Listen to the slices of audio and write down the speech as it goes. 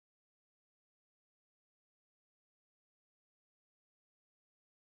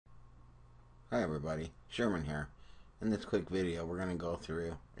Hi everybody, Sherman here. In this quick video we're going to go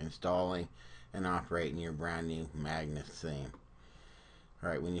through installing and operating your brand new Magnus theme.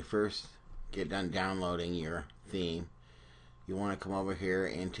 Alright, when you first get done downloading your theme, you want to come over here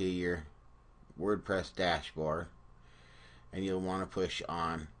into your WordPress dashboard and you'll want to push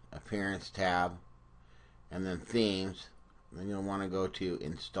on Appearance tab and then Themes. Then you'll want to go to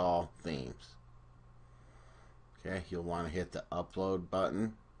Install Themes. Okay, you'll want to hit the Upload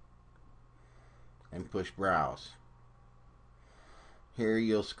button and push Browse. Here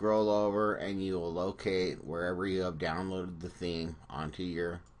you'll scroll over and you will locate wherever you have downloaded the theme onto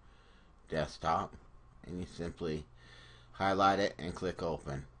your desktop, and you simply highlight it and click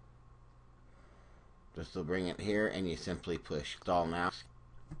Open. This will bring it here and you simply push Install Now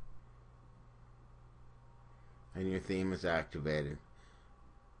and your theme is activated.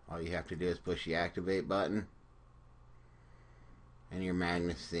 All you have to do is push the Activate button and your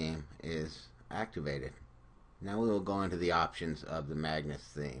Magnus theme is activated. Now we will go into the options of the Magnus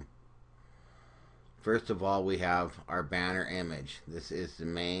theme. First of all, we have our banner image. This is the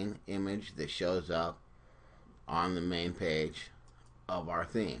main image that shows up on the main page of our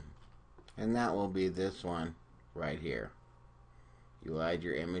theme, and that will be this one right here. You add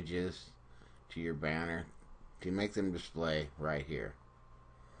your images to your banner to make them display right here.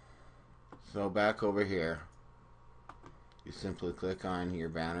 So back over here, you simply click on your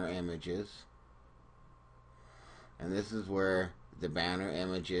banner images, and this is where the banner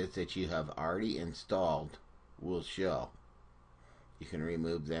images that you have already installed will show. You can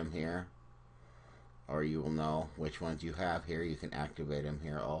remove them here, or you will know which ones you have here. You can activate them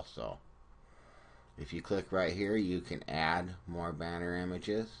here also. If you click right here, you can add more banner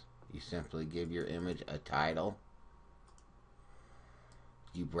images. You simply give your image a title.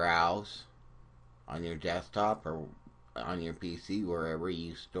 You browse on your desktop or on your PC, wherever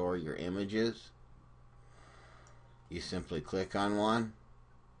you store your images. You simply click on one,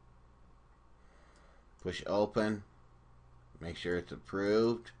 push Open, make sure it's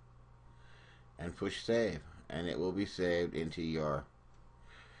approved, and push Save, and it will be saved into your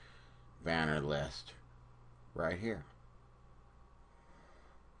banner list right here.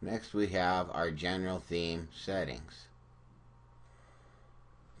 Next we have our general theme settings.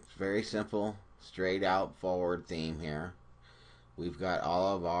 It's very simple, straight out forward theme here. We've got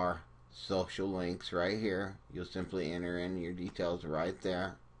all of our social links right here. You'll simply enter in your details right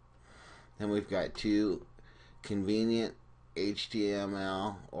there. Then we've got two convenient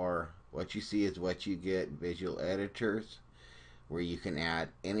HTML, or what you see is what you get, visual editors, where you can add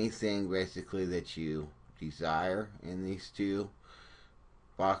anything basically that you desire in these two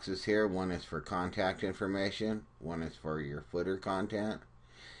boxes here. One is for contact information, one is for your footer content.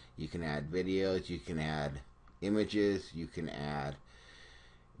 You can add videos, you can add images, you can add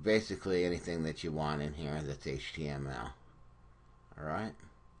basically anything that you want in here that's HTML. Alright?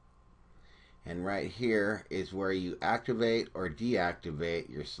 And right here is where you activate or deactivate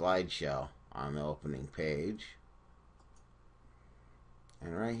your slideshow on the opening page.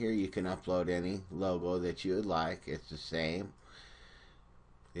 And right here you can upload any logo that you would like. It's the same.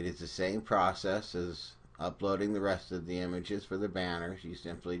 It is the same process as uploading the rest of the images for the banners. You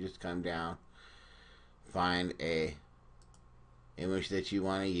simply just come down, find a image that you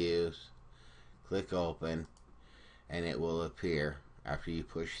want to use, click Open, and it will appear after you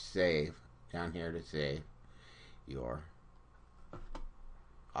push Save down here to save your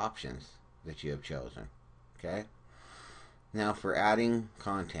options that you have chosen. Okay? Now for adding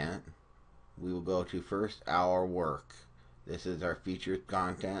content, we will go to first our work. This is our featured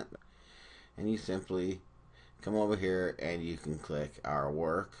content, and you simply come over here and you can click our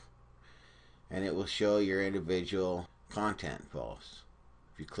work, and it will show your individual content posts.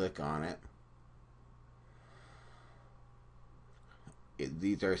 If you click on it,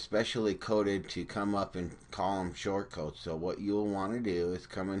 these are specially coded to come up in column shortcodes. So what you'll want to do is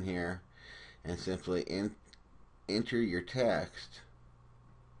come in here and simply enter your text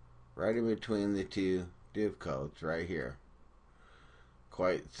right in between the two div codes right here.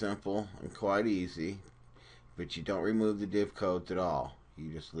 Quite simple and quite easy, but you don't remove the div codes at all.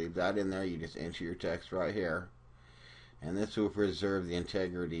 You just leave that in there. You just enter your text right here, and this will preserve the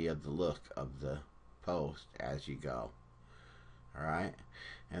integrity of the look of the post as you go. Alright?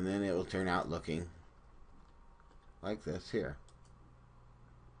 And then it will turn out looking like this here.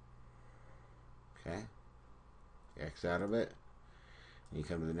 Okay? X out of it. And you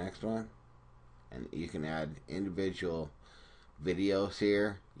come to the next one, and you can add individual videos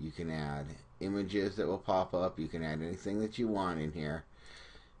here. You can add images that will pop up. You can add anything that you want in here,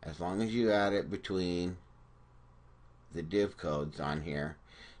 as long as you add it between the div codes on here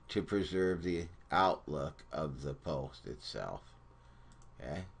to preserve the outlook of the post itself.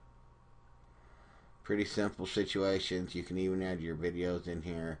 Okay. Pretty simple situations. You can even add your videos in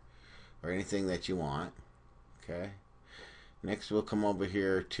here or anything that you want. Okay. Next we'll come over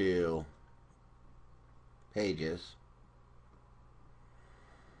here to pages.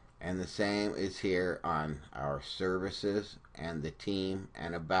 And the same is here on our services and the team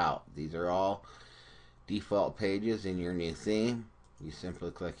and about. These are all default pages in your new theme. You simply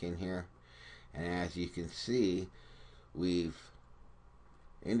click in here, and as you can see, we've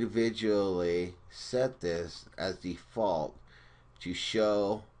individually set this as default to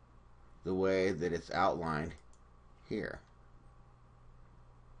show the way that it's outlined here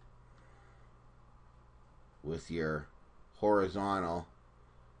with your horizontal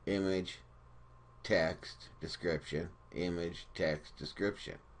image, text, description, image, text,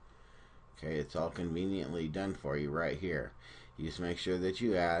 description. Okay, it's all conveniently done for you right here. You just make sure that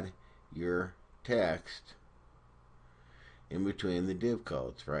you add your text in between the div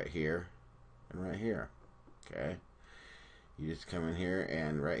codes right here and right here. Okay, you just come in here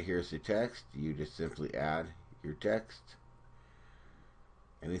and right here's the text. You just simply add your text,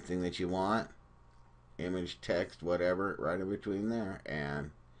 anything that you want, image, text, whatever, right in between there, and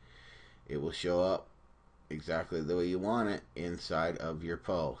it will show up exactly the way you want it inside of your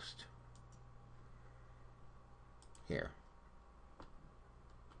post here.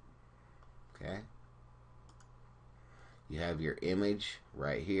 Okay, you have your image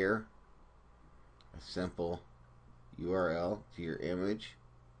right here, a simple URL to your image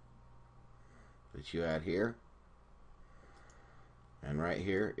that you add here, and right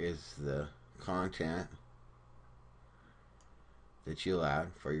here is the content that you'll add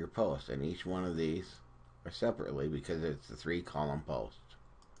for your post, and each one of these are separately because it's a 3-column post.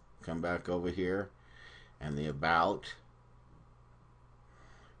 Come back over here, and the about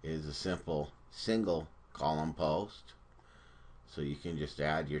is a simple single column post, so you can just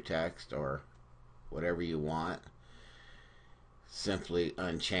add your text or whatever you want simply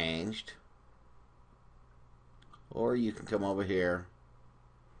unchanged, or you can come over here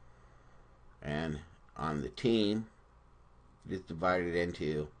and on the team just divide it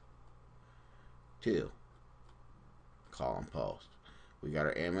into 2-column posts. We got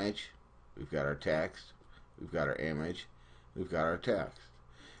our image, we've got our text, we've got our image, we've got our text.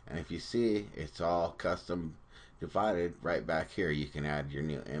 And if you see, it's all custom divided right back here. You can add your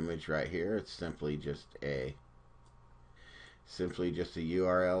new image right here. It's simply just a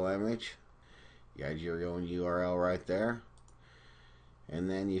URL image. You add your own URL right there, and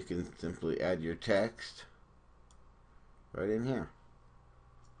then you can simply add your text right in here,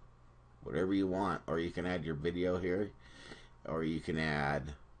 whatever you want. Or you can add your video here, or you can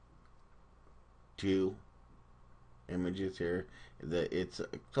add 2 images here. It's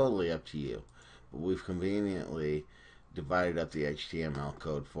totally up to you, but we've conveniently divided up the HTML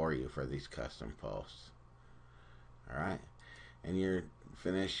code for you for these custom posts. Alright, and your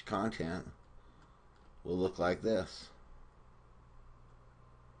finished content will look like this.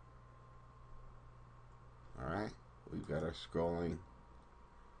 Alright, we've got our scrolling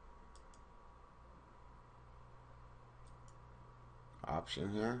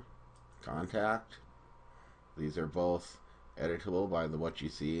option here, contact. These are both editable by the what you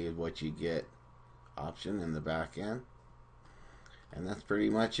see is what you get option in the back end. And that's pretty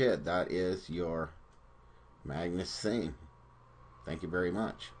much it. That is your Magnus theme. Thank you very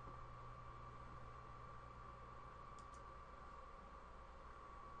much.